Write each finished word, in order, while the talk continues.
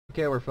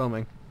Okay, we're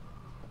filming.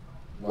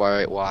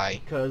 Why?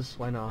 Because,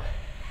 why not?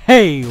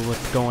 Hey,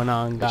 what's going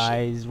on,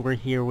 guys? We're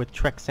here with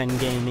Trexen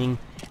Gaming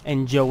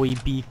and Joey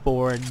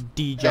B4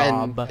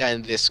 D-Job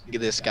And this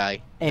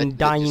guy. and that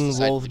Dying just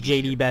Wolf decided to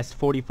be JD here. Best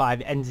 45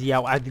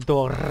 Enziao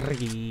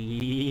Adidori.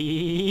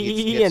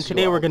 It's And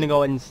today we're gonna Joel.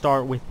 go ahead and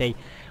start with a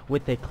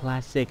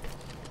classic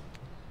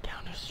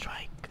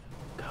Counter-Strike.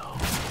 Go.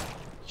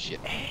 Shit.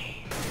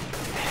 ASMR.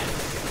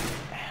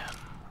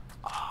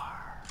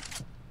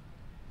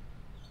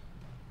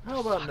 How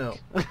about no?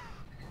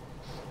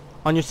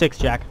 On your 6,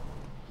 Jack.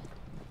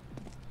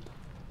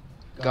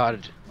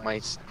 God,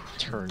 my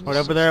turn. Right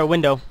over there at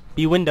window.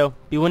 B window.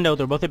 B window.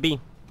 They're both at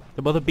B.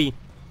 They're both at B.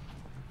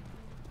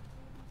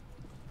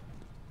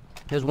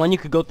 There's one you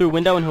could go through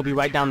window and he'll be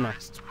right down there.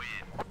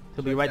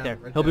 He'll be right there.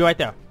 He'll be right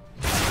there.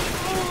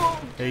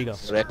 There you go.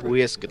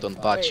 Requiescat on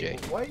pace. Hey,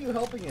 why are you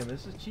helping him?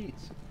 This is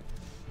cheats.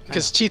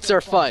 Because cheats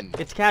are fun.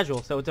 It's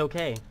casual, so it's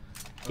okay.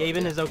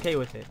 Gaben is okay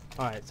with it.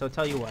 Alright, so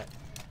tell you what.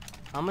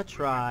 I'm gonna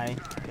try.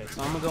 Okay,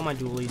 so I'm gonna go my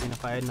dualies, and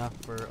if I had enough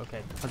for. Okay,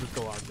 I'll just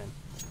go Ogden.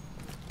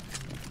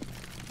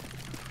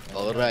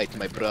 Alright,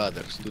 my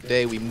brothers.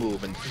 Today we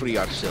move and free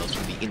ourselves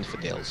from the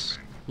infidels.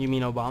 You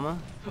mean Obama?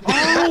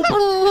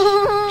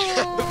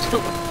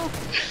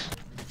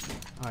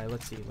 Alright,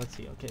 let's see. Let's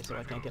see. Okay, so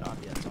I can't get off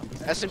yet. So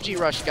SMG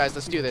rush, guys.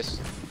 Let's do this.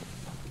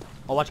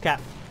 I'll watch Cat.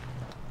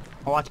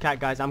 I'll watch Cat,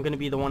 guys. I'm gonna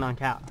be the one on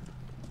Cat.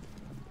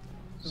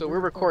 So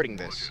we're recording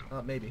this.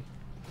 Maybe.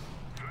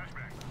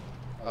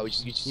 Oh, you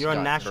just You're on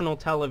got- national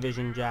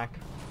television, Jack.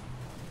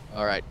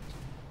 Alright.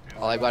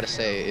 All I gotta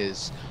say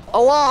is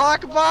Allah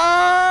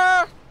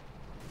Akbar!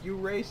 You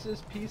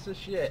racist piece of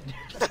shit.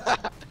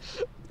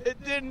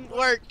 It didn't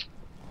work.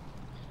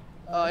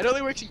 It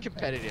only works in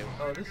competitive.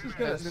 Oh, this is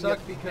gonna suck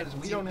because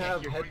we don't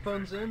have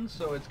headphones in,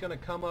 so it's gonna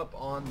come up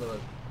on the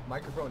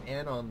microphone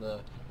and on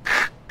the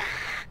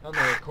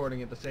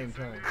recording at the same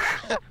time.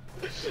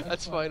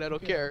 That's fine. I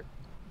don't care.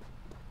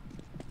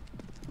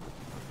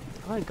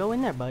 Alright, go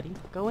in there, buddy.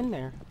 Go in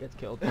there. Gets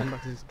killed.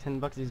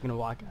 $10 he's gonna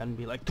walk out and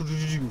be like,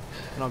 and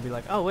I'll be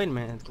like, oh, wait a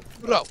minute.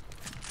 Bro.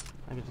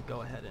 I can just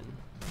go ahead and...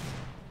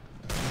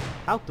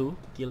 How to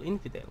kill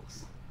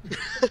infidels.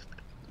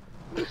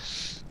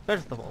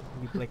 First of all,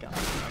 we play out.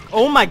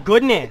 Oh my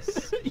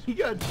goodness! You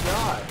got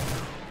shot.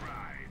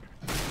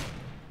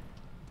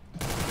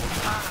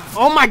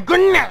 Oh my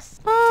goodness!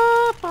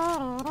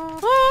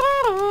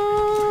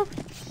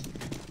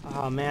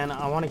 Oh man,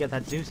 I want to get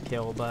that Zeus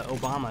kill, but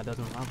Obama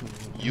doesn't love me.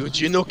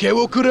 Yuji no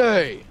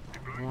Kewokure!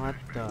 What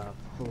the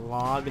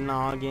flog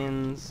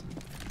noggins?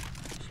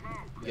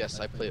 Yes,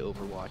 I play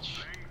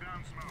Overwatch.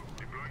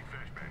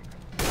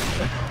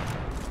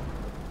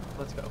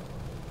 Let's go.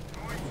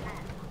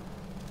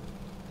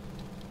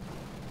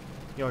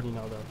 You already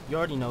know though. You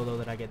already know though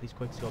that I get these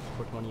quick scopes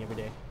for 20 every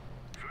day.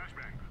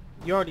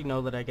 You already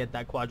know that I get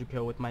that quadra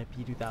kill with my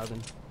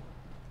P2000.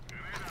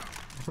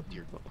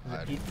 Dear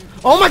God.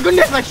 Oh my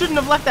goodness! I shouldn't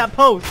have left that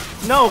post.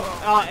 No,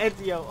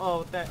 Ezio.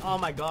 Oh, oh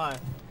my God.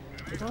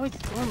 It's always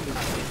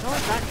Stormtrooper. It's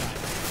always that guy.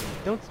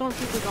 Don't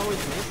Stormtroopers always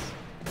miss?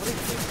 What is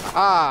this?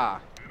 Ah!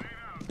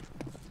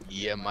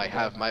 Yeah, I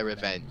have my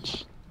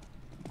revenge.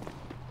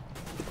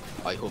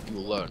 I hope you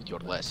learned your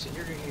lesson.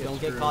 You're gonna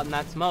Don't get screwed. caught in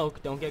that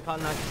smoke. Don't get caught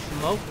in that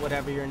smoke,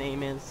 whatever your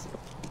name is.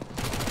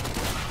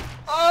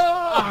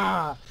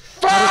 Oh!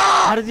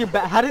 How does your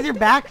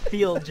back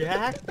feel,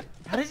 Jack?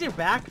 How does your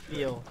back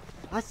feel?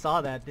 I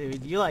saw that,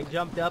 dude. You like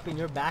jumped up and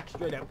your back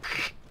straight up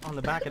on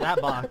the back of that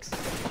box.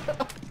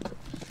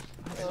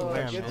 I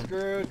swear, Get man.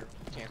 screwed.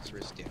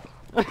 Cancerous dick.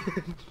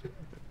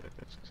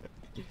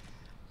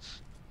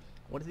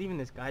 What is even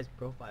this guy's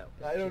profile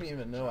picture? I don't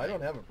even know. I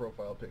don't have a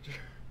profile picture.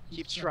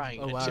 Keep trying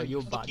Oh, wow, until you you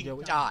a bot, fucking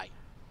Joey. die.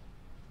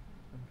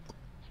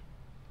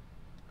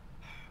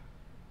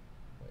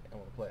 Wait, I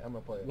wanna play. I'm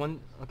gonna play it.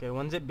 Okay,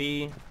 one's at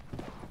B.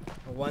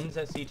 One's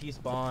at CT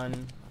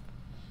spawn.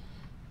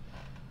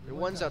 The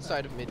one's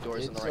outside of mid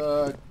doors on the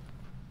It's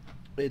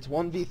right. it's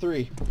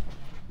 1v3.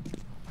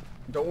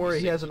 Don't worry,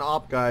 he has an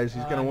op, guys.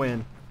 He's gonna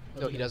win.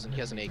 No, he doesn't. He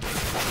has an AK.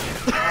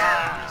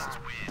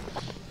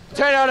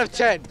 10 out of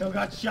 10. Still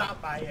got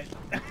shot by it.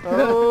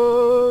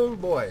 Oh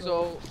boy.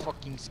 So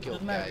fucking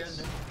skilled,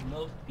 guys.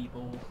 Most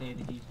people will say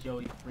that he's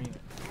Joey Freeman,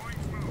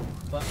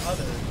 but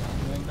others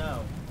will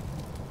know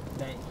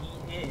that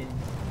he is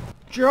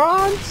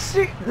John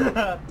C.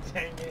 Dang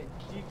it.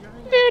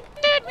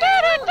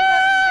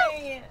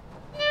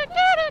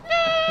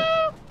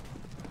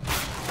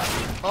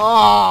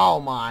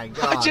 Oh my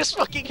god. I'm just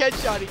fucking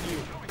headshotting you.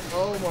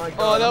 Oh my god.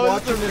 Oh, that I'm was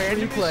watching the this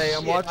randomest replay.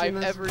 I'm shit watching I've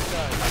this. ever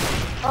done.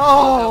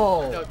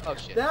 Oh. No, oh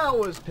shit. That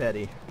was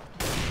petty.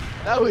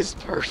 That was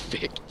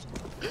perfect.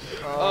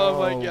 Oh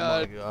my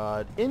god. Oh my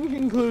god. In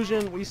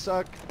conclusion, we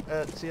suck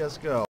at CSGO.